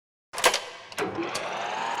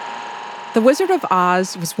The Wizard of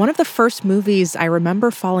Oz was one of the first movies I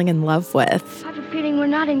remember falling in love with. I have a feeling we're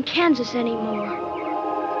not in Kansas anymore.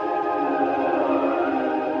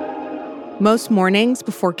 Most mornings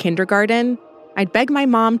before kindergarten, I'd beg my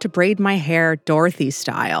mom to braid my hair Dorothy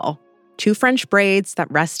style, 2 French braids that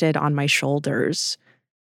rested on my shoulders.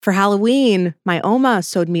 For Halloween, my Oma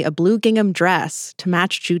sewed me a blue gingham dress to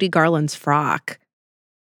match Judy Garland's frock.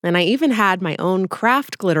 And I even had my own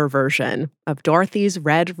craft glitter version of Dorothy's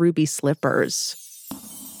red ruby slippers.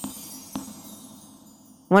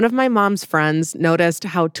 One of my mom's friends noticed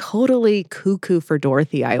how totally cuckoo for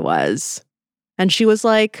Dorothy I was. And she was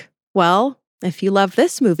like, well, if you love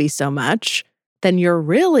this movie so much, then you're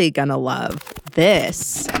really gonna love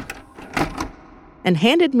this. And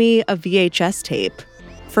handed me a VHS tape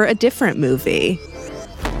for a different movie.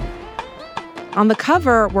 On the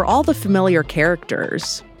cover were all the familiar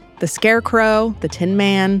characters. The Scarecrow, the Tin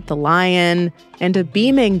Man, the Lion, and a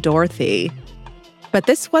beaming Dorothy. But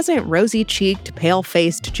this wasn't rosy-cheeked,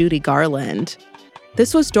 pale-faced Judy Garland.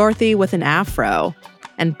 This was Dorothy with an afro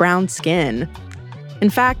and brown skin.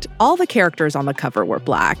 In fact, all the characters on the cover were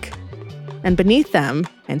black. And beneath them,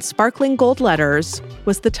 in sparkling gold letters,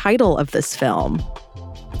 was the title of this film,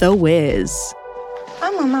 The Wiz.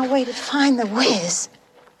 I'm on my way to find the Wiz.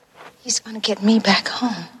 He's gonna get me back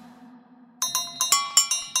home.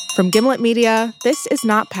 From Gimlet Media, this is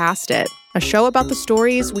Not Past It, a show about the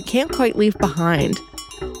stories we can't quite leave behind.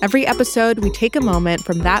 Every episode, we take a moment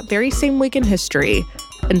from that very same week in history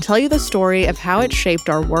and tell you the story of how it shaped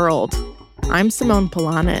our world. I'm Simone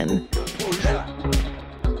Polanin.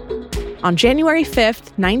 On January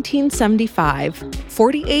 5th, 1975,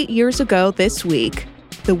 48 years ago this week,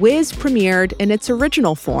 The Wiz premiered in its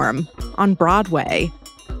original form on Broadway.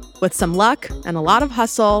 With some luck and a lot of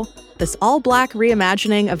hustle, this all-black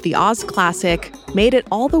reimagining of the Oz classic made it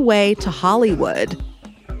all the way to Hollywood.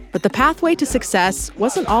 But the pathway to success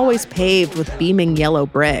wasn't always paved with beaming yellow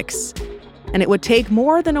bricks. And it would take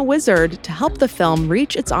more than a wizard to help the film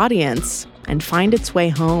reach its audience and find its way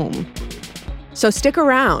home. So stick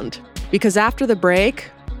around, because after the break,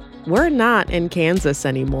 we're not in Kansas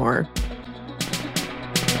anymore.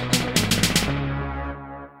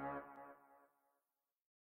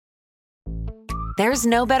 There's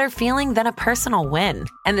no better feeling than a personal win,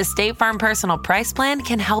 and the State Farm Personal Price Plan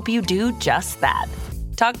can help you do just that.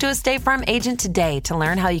 Talk to a State Farm agent today to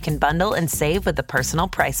learn how you can bundle and save with the Personal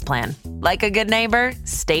Price Plan. Like a good neighbor,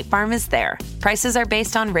 State Farm is there. Prices are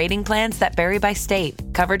based on rating plans that vary by state.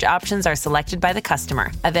 Coverage options are selected by the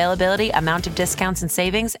customer. Availability, amount of discounts and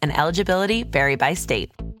savings, and eligibility vary by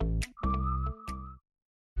state.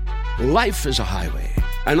 Life is a highway,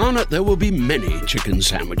 and on it there will be many chicken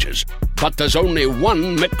sandwiches. But there's only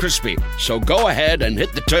one McCrispy. So go ahead and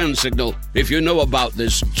hit the turn signal if you know about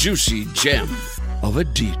this juicy gem of a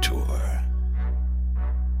detour.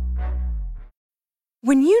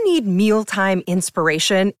 When you need mealtime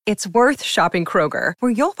inspiration, it's worth shopping Kroger,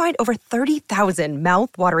 where you'll find over 30,000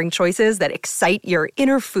 mouth-watering choices that excite your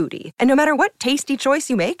inner foodie. And no matter what tasty choice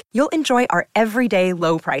you make, you'll enjoy our everyday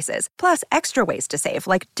low prices, plus extra ways to save,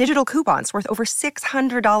 like digital coupons worth over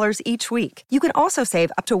 $600 each week. You can also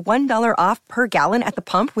save up to $1 off per gallon at the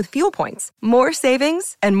pump with fuel points. More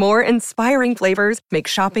savings and more inspiring flavors make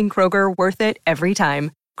shopping Kroger worth it every time.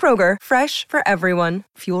 Kroger, fresh for everyone.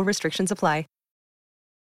 Fuel restrictions apply.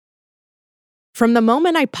 From the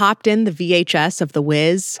moment I popped in the VHS of The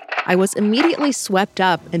Wiz, I was immediately swept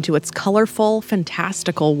up into its colorful,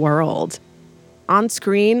 fantastical world. On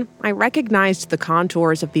screen, I recognized the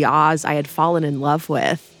contours of the Oz I had fallen in love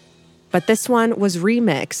with. But this one was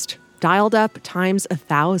remixed, dialed up times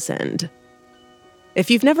 1,000. If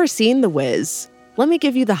you've never seen The Wiz, let me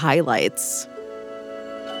give you the highlights.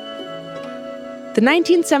 The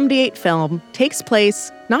 1978 film takes place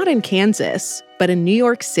not in Kansas, but in New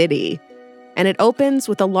York City. And it opens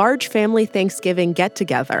with a large family Thanksgiving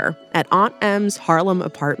get-together at Aunt Em's Harlem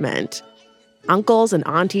apartment. Uncles and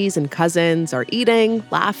aunties and cousins are eating,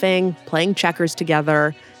 laughing, playing checkers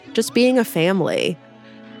together, just being a family.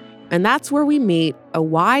 And that's where we meet a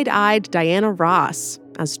wide-eyed Diana Ross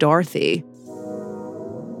as Dorothy.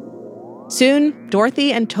 Soon,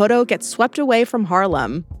 Dorothy and Toto get swept away from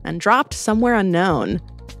Harlem and dropped somewhere unknown.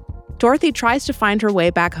 Dorothy tries to find her way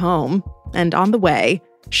back home, and on the way,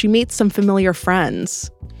 she meets some familiar friends.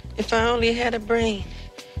 If I only had a brain,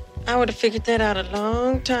 I would have figured that out a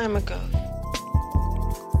long time ago.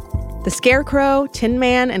 The Scarecrow, Tin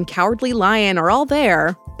Man, and Cowardly Lion are all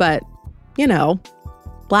there, but, you know,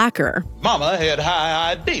 blacker. Mama had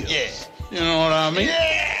high ideas. Yeah. You know what I mean?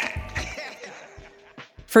 Yeah!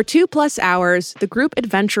 For 2+ hours, the group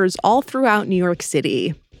adventures all throughout New York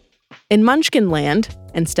City. In Munchkinland,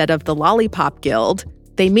 instead of the Lollipop Guild,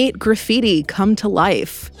 they meet graffiti come to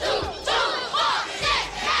life.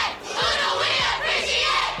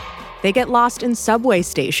 They get lost in subway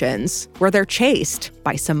stations where they're chased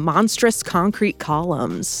by some monstrous concrete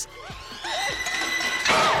columns.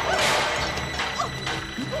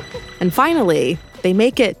 And finally, they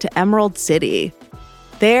make it to Emerald City.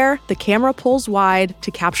 There, the camera pulls wide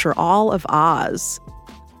to capture all of Oz.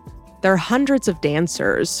 There are hundreds of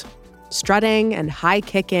dancers, strutting and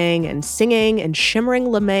high-kicking and singing in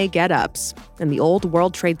shimmering lame get-ups in the old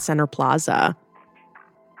World Trade Center plaza.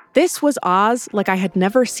 This was Oz like I had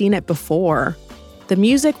never seen it before. The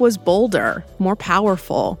music was bolder, more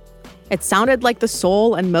powerful. It sounded like the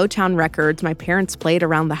soul and Motown records my parents played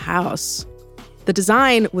around the house. The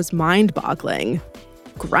design was mind-boggling,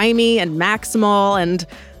 grimy and maximal, and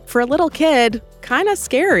for a little kid, kind of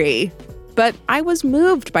scary. But I was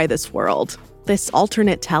moved by this world, this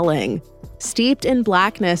alternate telling, steeped in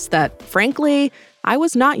blackness that, frankly, I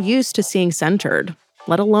was not used to seeing centered,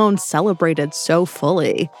 let alone celebrated so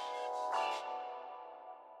fully.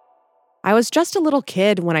 I was just a little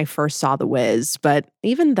kid when I first saw The Wiz, but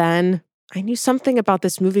even then, I knew something about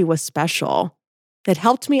this movie was special. It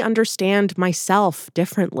helped me understand myself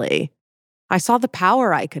differently. I saw the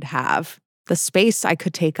power I could have, the space I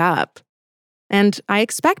could take up. And I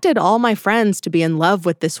expected all my friends to be in love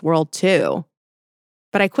with this world too.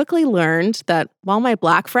 But I quickly learned that while my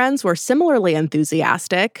Black friends were similarly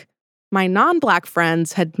enthusiastic, my non-Black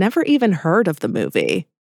friends had never even heard of the movie.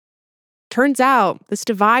 Turns out, this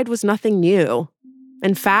divide was nothing new.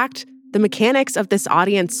 In fact, the mechanics of this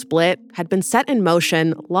audience split had been set in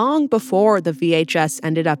motion long before the VHS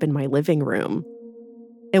ended up in my living room.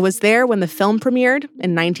 It was there when the film premiered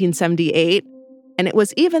in 1978, and it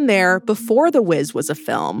was even there before The Wiz was a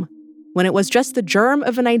film, when it was just the germ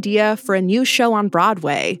of an idea for a new show on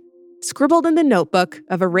Broadway, scribbled in the notebook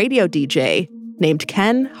of a radio DJ named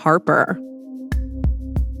Ken Harper.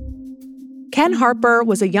 Ken Harper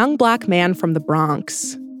was a young Black man from the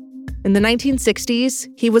Bronx. In the 1960s,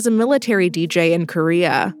 he was a military DJ in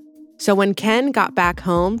Korea. So when Ken got back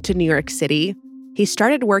home to New York City, he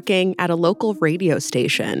started working at a local radio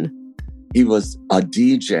station. He was a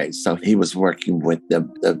DJ, so he was working with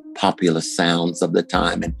the popular sounds of the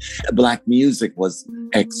time, and Black music was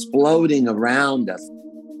exploding around us.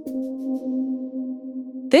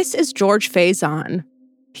 This is George Faison.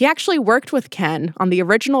 He actually worked with Ken on the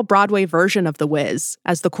original Broadway version of The Wiz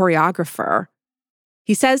as the choreographer.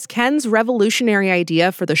 He says Ken's revolutionary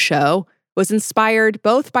idea for the show was inspired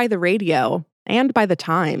both by the radio and by the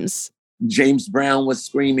times. James Brown was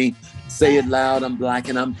screaming, "Say it loud, I'm Black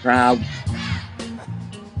and I'm proud."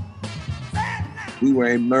 We were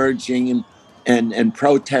emerging and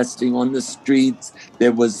protesting on the streets.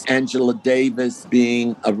 There was Angela Davis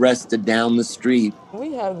being arrested down the street.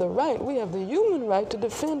 We have the right, we have the human right to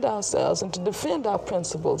defend ourselves and to defend our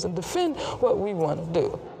principles and defend what we want to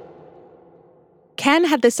do. Ken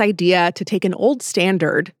had this idea to take an old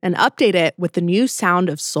standard and update it with the new sound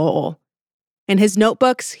of soul. In his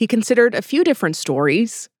notebooks, he considered a few different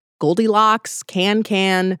stories, Goldilocks,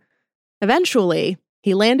 Can. Eventually,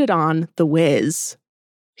 he landed on The Wiz.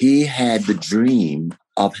 He had the dream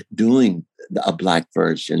of doing a Black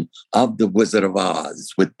version of The Wizard of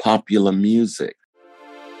Oz with popular music.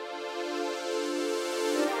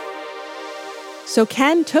 So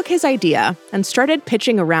Ken took his idea and started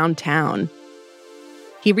pitching around town.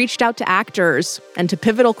 He reached out to actors and to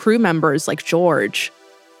pivotal crew members like George,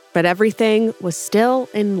 but everything was still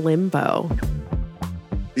in limbo.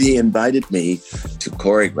 He invited me to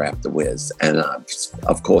choreograph The Wiz, and I was,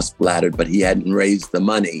 of course, flattered, but he hadn't raised the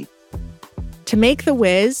money. To make The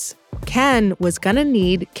Wiz, Ken was gonna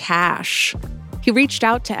need cash. He reached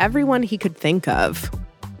out to everyone he could think of.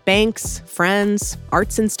 Banks, friends,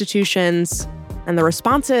 arts institutions, and the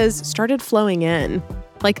responses started flowing in.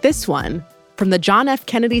 Like this one, from the John F.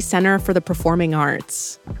 Kennedy Center for the Performing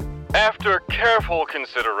Arts. After careful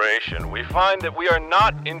consideration, we find that we are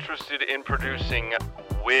not interested in producing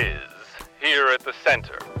Wiz here at the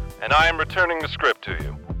center, and I am returning the script to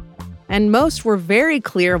you. And most were very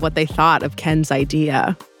clear what they thought of Ken's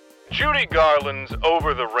idea. Judy Garland's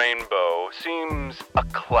Over the Rainbow seems a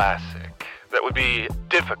classic that would be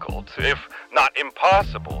difficult, if not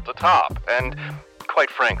impossible, to top, and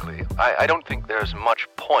quite frankly, I don't think there's much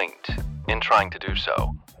point in trying to do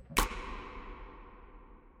so.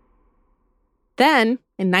 Then,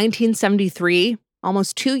 in 1973,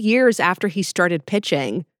 almost 2 years after he started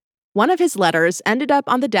pitching, one of his letters ended up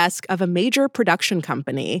on the desk of a major production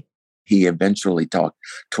company. He eventually talked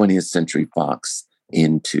 20th Century Fox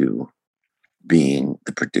into being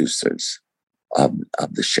the producers of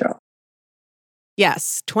the show.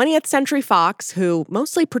 Yes, 20th Century Fox, who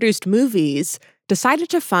mostly produced movies, decided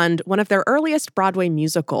to fund one of their earliest Broadway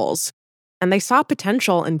musicals, and they saw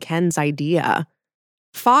potential in Ken's idea.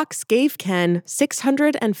 Fox gave Ken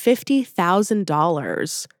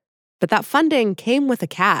 $650,000, but that funding came with a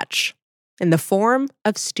catch, in the form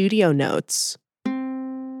of studio notes.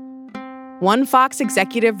 One Fox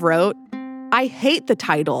executive wrote, "I hate the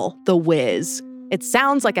title, The Wiz. It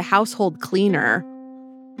sounds like a household cleaner."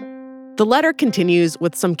 The letter continues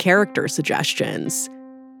with some character suggestions.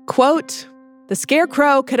 Quote, "The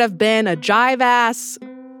Scarecrow could have been a jive ass,"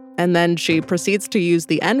 and then she proceeds to use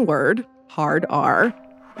the N-word, hard R,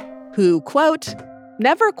 who, quote,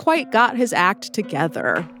 "never quite got his act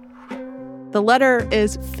together." The letter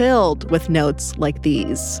is filled with notes like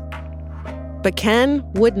these. But Ken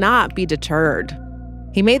would not be deterred.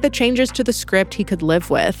 He made the changes to the script he could live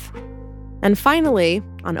with. And finally,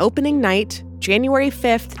 on opening night, January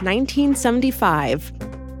 5th, 1975,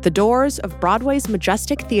 the doors of Broadway's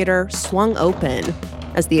Majestic Theater swung open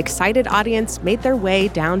as the excited audience made their way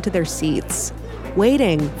down to their seats,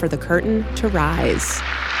 waiting for the curtain to rise.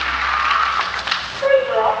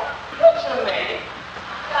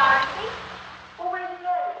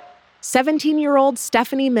 17-year-old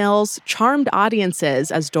Stephanie Mills charmed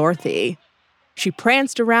audiences as Dorothy. She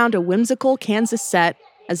pranced around a whimsical Kansas set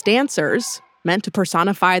as dancers, meant to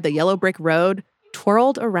personify the yellow brick road,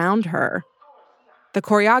 twirled around her. The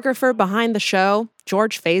choreographer behind the show,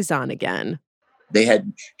 George Faison again. They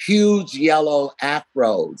had huge yellow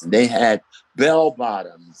afros. They had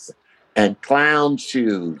bell-bottoms and clown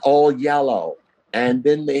shoes, all yellow. And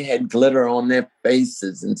then they had glitter on their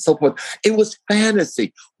faces and so forth. It was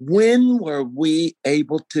fantasy. When were we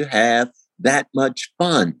able to have that much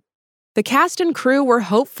fun? The cast and crew were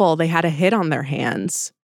hopeful they had a hit on their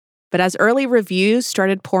hands. But as early reviews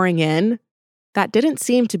started pouring in, that didn't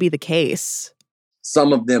seem to be the case.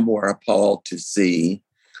 Some of them were appalled to see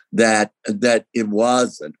that it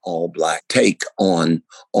was an all-black take on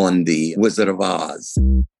the Wizard of Oz.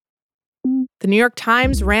 The New York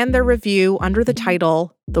Times ran their review under the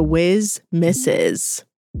title, "The Wiz Misses."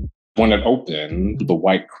 When it opened, the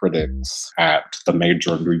white critics at the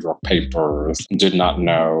major New York papers did not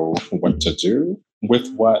know what to do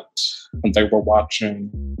with what they were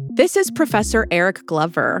watching. This is Professor Eric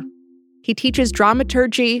Glover. He teaches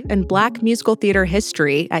dramaturgy and Black musical theater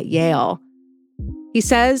history at Yale. He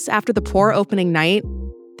says after the poor opening night,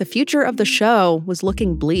 the future of the show was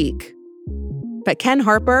looking bleak. But Ken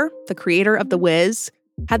Harper, the creator of The Wiz,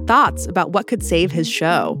 had thoughts about what could save his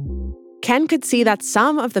show. Ken could see that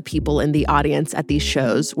some of the people in the audience at these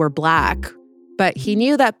shows were Black, but he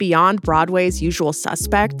knew that beyond Broadway's usual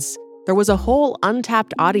suspects, there was a whole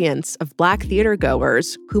untapped audience of Black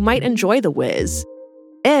theatergoers who might enjoy The Wiz,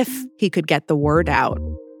 if he could get the word out.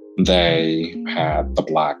 They had the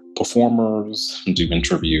Black performers do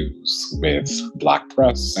interviews with Black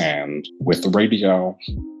press and with the radio.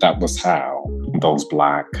 That was how those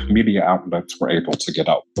Black media outlets were able to get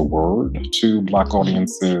out the word to Black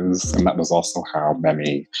audiences. And that was also how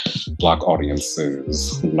many Black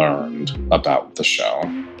audiences learned about the show.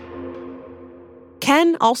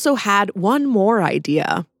 Ken also had one more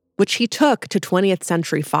idea, which he took to 20th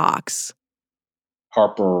Century Fox.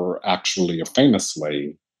 Harper actually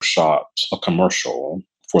famously shot a commercial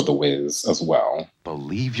for The Wiz as well.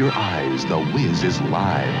 Believe your eyes, The Wiz is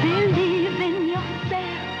live. Believe in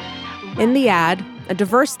yourself. In the ad, a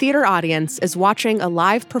diverse theater audience is watching a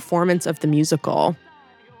live performance of the musical.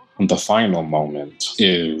 The final moment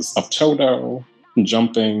is of Toto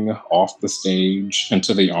jumping off the stage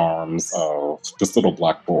into the arms of this little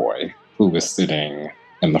Black boy who is sitting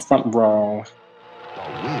in the front row. The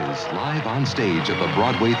Wiz live on stage at the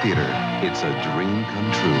Broadway Theater. It's a dream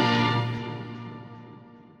come true.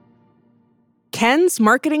 Ken's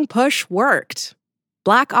marketing push worked.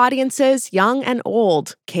 Black audiences, young and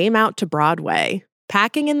old, came out to Broadway,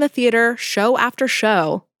 packing in the theater show after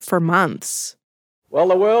show for months. Well,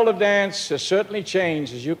 the world of dance has certainly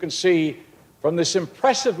changed, as you can see from this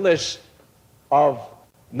impressive list of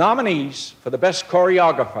nominees for the Best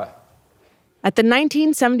Choreographer. At the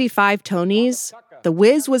 1975 Tonys, The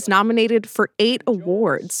Wiz was nominated for 8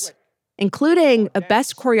 awards, including a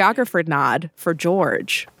Best Choreographer nod for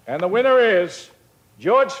George. And the winner is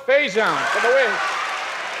George Faison for The Wiz.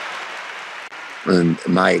 And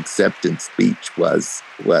my acceptance speech was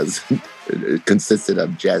consisted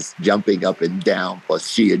of just jumping up and down for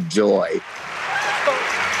sheer joy.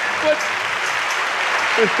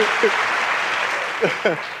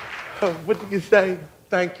 What do you say?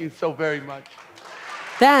 Thank you so very much.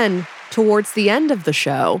 Then, towards the end of the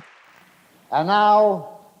show, and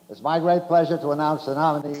now It's my great pleasure to announce the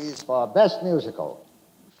nominees for Best Musical.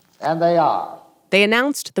 And they are... They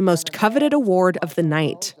announced the most coveted award of the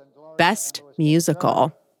night, Best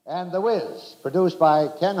Musical. And The Wiz, produced by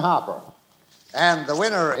Ken Harper. And the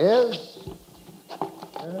winner is...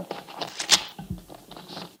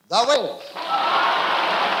 The Wiz.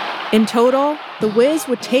 In total, The Wiz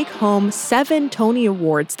would take home 7 Tony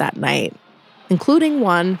Awards that night, including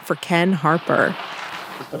one for Ken Harper.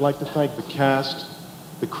 I'd like to thank the cast,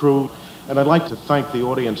 the crew, and I'd like to thank the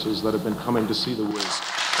audiences that have been coming to see The Wiz.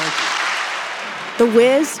 Thank you. The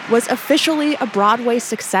Wiz was officially a Broadway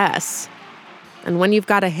success. And when you've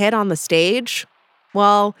got a hit on the stage,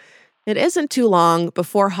 well, it isn't too long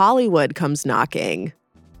before Hollywood comes knocking.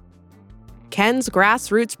 Ken's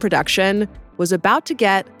grassroots production was about to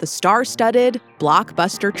get the star-studded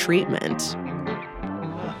blockbuster treatment.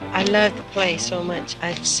 I love the play so much.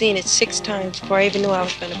 I've seen it 6 times before I even knew I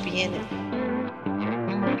was going to be in it.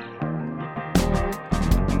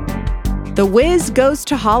 The Wiz goes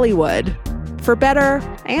to Hollywood, for better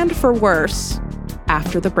and for worse,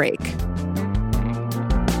 after the break.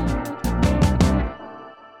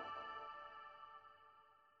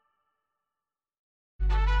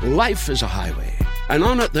 Life is a highway, and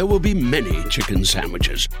on it there will be many chicken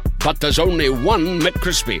sandwiches. But there's only one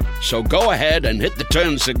McCrispy. So go ahead and hit the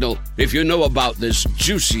turn signal if you know about this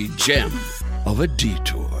juicy gem of a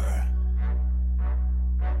detour.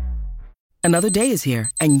 Another day is here,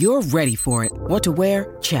 and you're ready for it. What to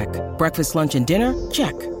wear? Check. Breakfast, lunch, and dinner?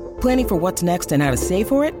 Check. Planning for what's next and how to save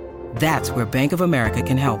for it? That's where Bank of America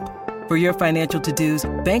can help. For your financial to-dos,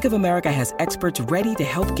 Bank of America has experts ready to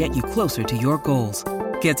help get you closer to your goals.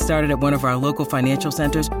 Get started at one of our local financial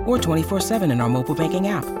centers or 24/7 in our mobile banking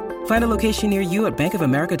app. Find a location near you at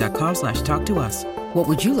bankofamerica.com/talktous. What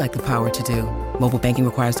would you like the power to do? Mobile banking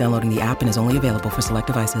requires downloading the app and is only available for select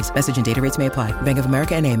devices. Message and data rates may apply. Bank of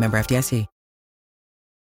America N.A., member FDIC.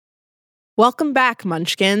 Welcome back,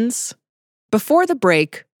 Munchkins. Before the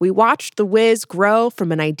break, we watched The Wiz grow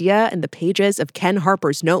from an idea in the pages of Ken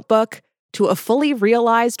Harper's notebook to a fully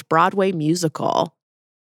realized Broadway musical.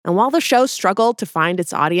 And while the show struggled to find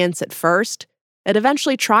its audience at first, it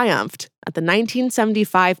eventually triumphed at the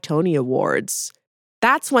 1975 Tony Awards.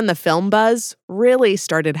 That's when the film buzz really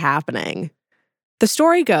started happening. The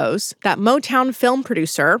story goes that Motown film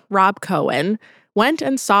producer Rob Cohen went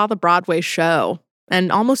and saw the Broadway show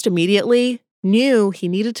and almost immediately knew he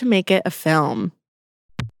needed to make it a film.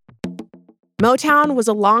 Motown was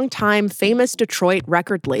a longtime famous Detroit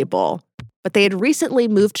record label, but they had recently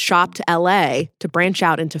moved shop to LA to branch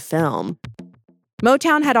out into film.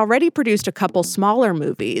 Motown had already produced a couple smaller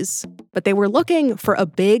movies, but they were looking for a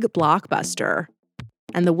big blockbuster.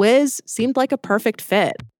 And The Wiz seemed like a perfect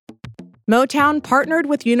fit. Motown partnered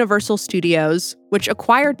with Universal Studios, which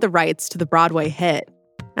acquired the rights to the Broadway hit.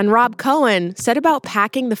 And Rob Cohen set about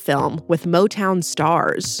packing the film with Motown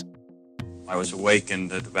stars. I was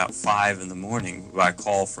awakened at about 5 in the morning by a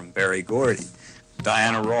call from Berry Gordy.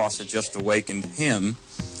 Diana Ross had just awakened him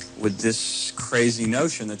with this crazy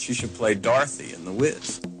notion that she should play Dorothy in The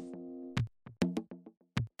Wiz.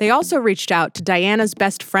 They also reached out to Diana's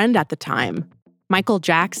best friend at the time, Michael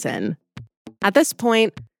Jackson. At this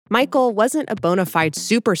point, Michael wasn't a bona fide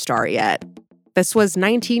superstar yet. This was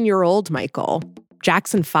 19-year-old Michael,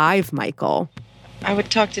 Jackson 5 Michael. I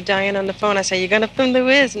would talk to Diana on the phone. I say, "You're going to film The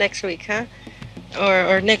Wiz next week, huh?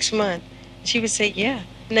 Or next month?" She would say, "Yeah."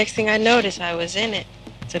 Next thing I noticed, I was in it.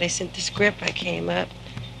 So they sent the script. I came up,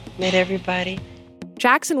 met everybody.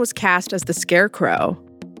 Jackson was cast as the Scarecrow.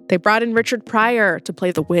 They brought in Richard Pryor to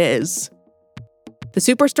play The Wiz. The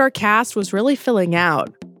superstar cast was really filling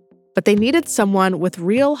out, but they needed someone with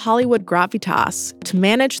real Hollywood gravitas to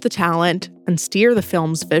manage the talent and steer the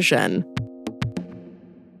film's vision.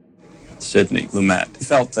 Sidney Lumet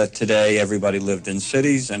felt that today everybody lived in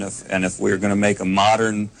cities, and if we were going to make a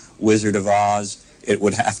modern Wizard of Oz, it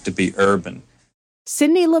would have to be urban.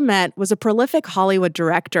 Sidney Lumet was a prolific Hollywood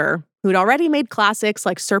director who'd already made classics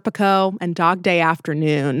like Serpico and Dog Day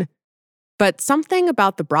Afternoon. But something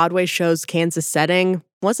about the Broadway show's Kansas setting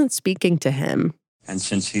wasn't speaking to him. And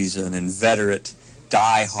since he's an inveterate,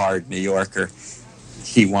 die-hard New Yorker,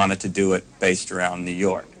 he wanted to do it based around New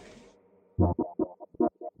York.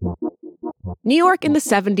 New York in the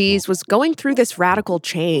 70s was going through this radical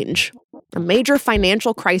change. A major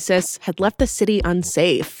financial crisis had left the city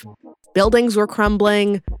unsafe. Buildings were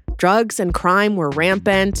crumbling, drugs and crime were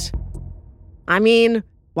rampant. I mean,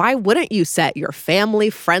 why wouldn't you set your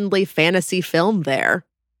family-friendly fantasy film there?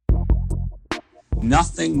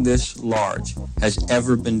 Nothing this large has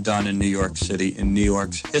ever been done in New York City in New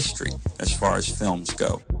York's history as far as films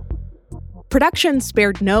go. Production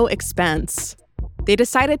spared no expense. they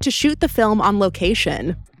decided to shoot the film on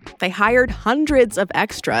location. They hired hundreds of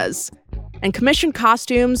extras and commissioned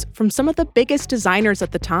costumes from some of the biggest designers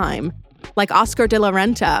at the time, like Oscar de la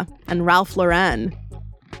Renta and Ralph Lauren.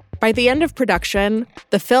 By the end of production,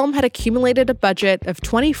 the film had accumulated a budget of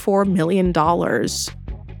 $24 million.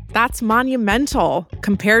 That's monumental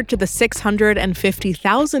compared to the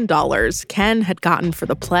 $650,000 Ken had gotten for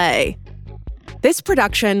the play. This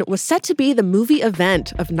production was set to be the movie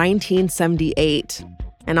event of 1978,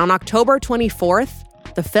 and on October 24th,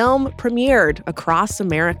 the film premiered across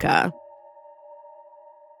America.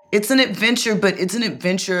 It's an adventure, but it's an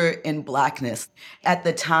adventure in Blackness. At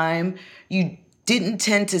the time, you didn't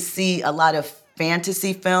tend to see a lot of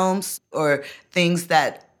fantasy films or things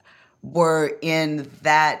that were in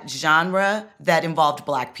that genre that involved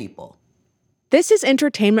Black people. This is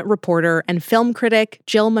entertainment reporter and film critic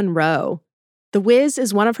Jill Monroe. The Wiz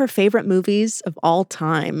is one of her favorite movies of all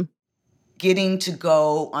time. Getting to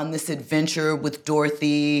go on this adventure with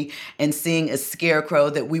Dorothy and seeing a scarecrow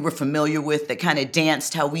that we were familiar with that kind of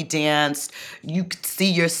danced how we danced, you could see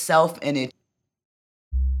yourself in it.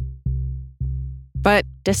 But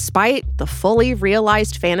despite the fully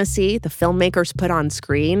realized fantasy the filmmakers put on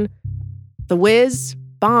screen, The Wiz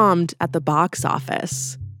bombed at the box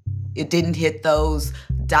office. It didn't hit those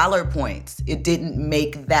dollar points. It didn't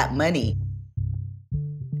make that money.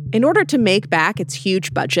 In order to make back its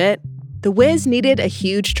huge budget, The Wiz needed a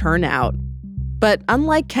huge turnout. But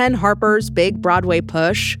unlike Ken Harper's big Broadway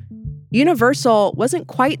push, Universal wasn't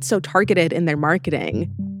quite so targeted in their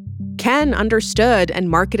marketing. Ken understood and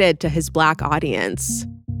marketed to his Black audience.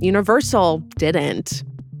 Universal didn't.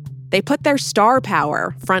 They put their star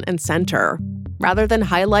power front and center, rather than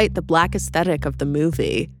highlight the Black aesthetic of the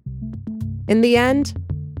movie. In the end,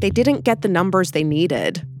 they didn't get the numbers they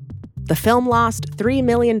needed. The film lost $3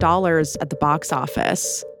 million at the box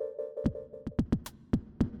office.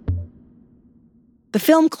 The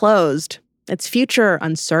film closed, its future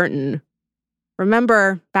uncertain.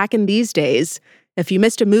 Remember, back in these days, if you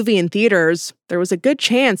missed a movie in theaters, there was a good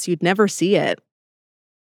chance you'd never see it.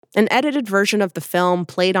 An edited version of the film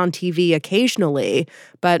played on TV occasionally,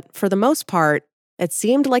 but for the most part, it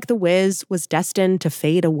seemed like The Wiz was destined to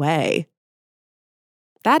fade away.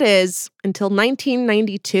 That is, until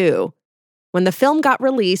 1992, when the film got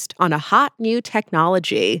released on a hot new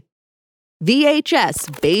technology.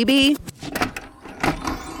 VHS, baby!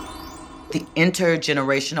 The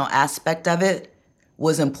intergenerational aspect of it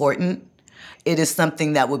was important. It is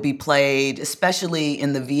something that would be played, especially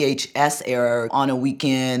in the VHS era, on a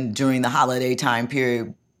weekend during the holiday time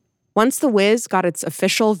period. Once The Wiz got its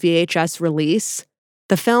official VHS release,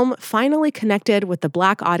 the film finally connected with the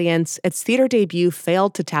Black audience its theater debut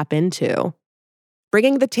failed to tap into.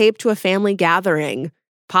 Bringing the tape to a family gathering,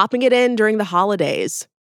 popping it in during the holidays,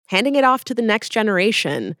 handing it off to the next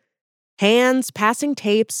generation, hands passing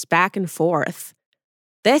tapes back and forth.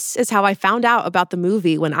 This is how I found out about the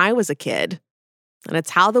movie when I was a kid. And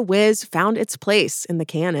it's how The Wiz found its place in the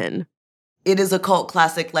canon. It is a cult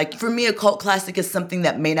classic. Like, for me, a cult classic is something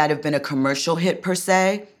that may not have been a commercial hit per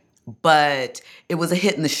se, but it was a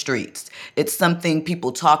hit in the streets. It's something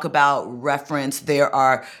people talk about, reference. There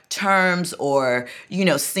are terms or,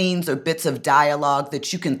 scenes or bits of dialogue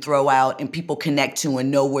that you can throw out and people connect to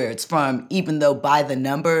and know where it's from, even though by the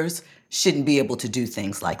numbers shouldn't be able to do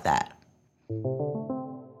things like that.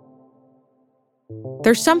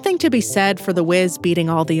 There's something to be said for The Wiz beating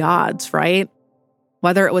all the odds, right?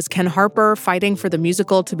 Whether it was Ken Harper fighting for the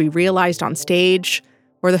musical to be realized on stage,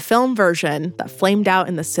 or the film version that flamed out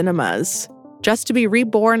in the cinemas, just to be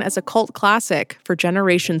reborn as a cult classic for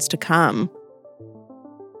generations to come.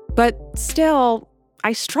 But still,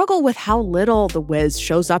 I struggle with how little The Wiz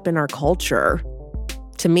shows up in our culture.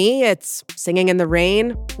 To me, it's Singing in the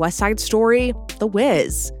Rain, West Side Story, The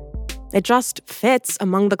Wiz. It just fits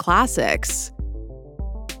among the classics.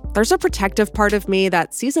 There's a protective part of me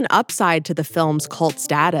that sees an upside to the film's cult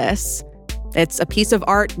status. It's a piece of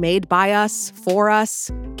art made by us, for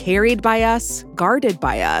us, carried by us, guarded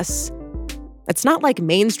by us. It's not like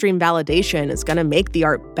mainstream validation is going to make the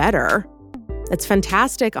art better. It's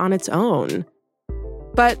fantastic on its own.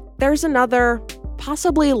 But there's another,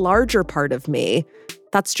 possibly larger part of me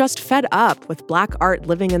that's just fed up with Black art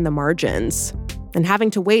living in the margins and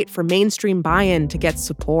having to wait for mainstream buy-in to get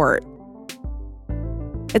support.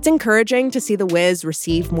 It's encouraging to see The Wiz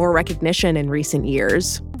receive more recognition in recent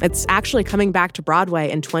years. It's actually coming back to Broadway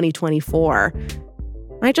in 2024.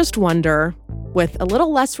 I just wonder, with a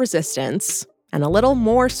little less resistance and a little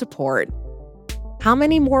more support, how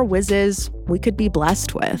many more Wizes we could be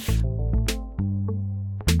blessed with.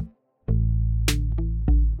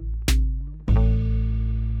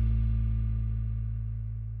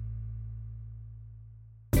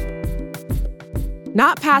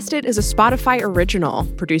 Not Past It is a Spotify original,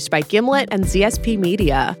 produced by Gimlet and ZSP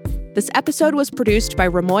Media. This episode was produced by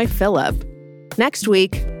Ramoy Phillip. Next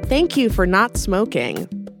week, thank you for not smoking.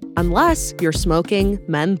 Unless you're smoking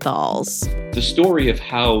menthols. The story of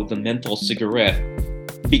how the menthol cigarette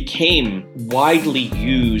became widely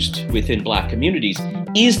used within Black communities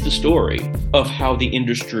is the story of how the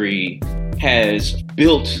industry has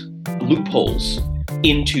built loopholes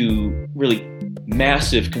into really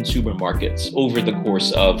massive consumer markets over the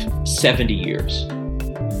course of 70 years.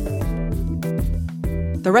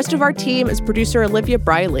 The rest of our team is producer Olivia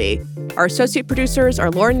Briley. Our associate producers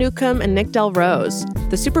are Lauren Newcomb and Nick Delrose.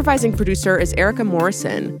 The supervising producer is Erica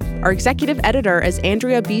Morrison. Our executive editor is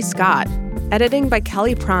Andrea B. Scott. Editing by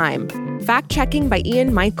Kelly Prime. Fact-checking by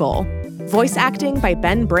Ian Michael. Voice acting by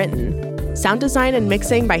Ben Britton. Sound design and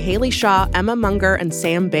mixing by Haley Shaw, Emma Munger, and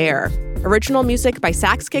Sam Baer. Original music by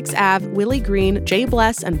Sax Kicks Ave, Willie Green, Jay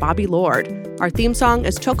Bless, and Bobby Lord. Our theme song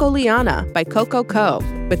is Choco Liana by Coco Co,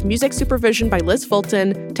 with music supervision by Liz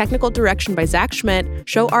Fulton, technical direction by Zach Schmidt,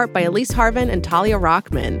 show art by Elise Harvin and Talia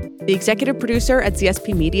Rockman. The executive producer at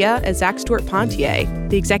ZSP Media is Zach Stewart Pontier.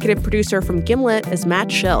 The executive producer from Gimlet is Matt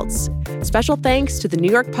Schiltz. Special thanks to the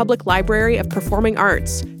New York Public Library of Performing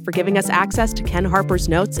Arts for giving us access to Ken Harper's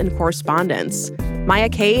notes and correspondence. Maya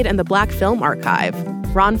Cade and the Black Film Archive.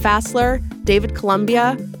 Ron Fassler, David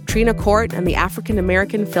Columbia, Trina Court and the African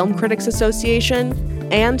American Film Critics Association,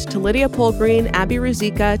 and to Lydia Polgreen, Abby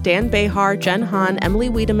Ruzicka, Dan Behar, Jen Hahn, Emily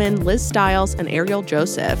Wiedemann, Liz Stiles, and Ariel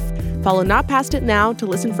Joseph. Follow Not Past It now to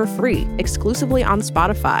listen for free, exclusively on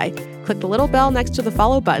Spotify. Click the little bell next to the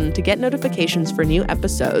follow button to get notifications for new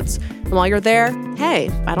episodes. And while you're there, hey,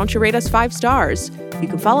 why don't you rate us 5 stars? You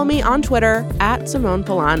can follow me on Twitter at Simone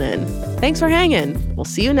Polanen. Thanks for hanging. We'll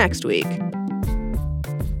see you next week.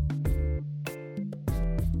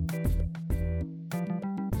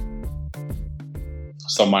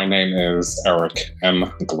 So my name is Eric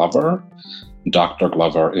M. Glover, Dr.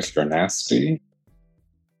 Glover if you're nasty.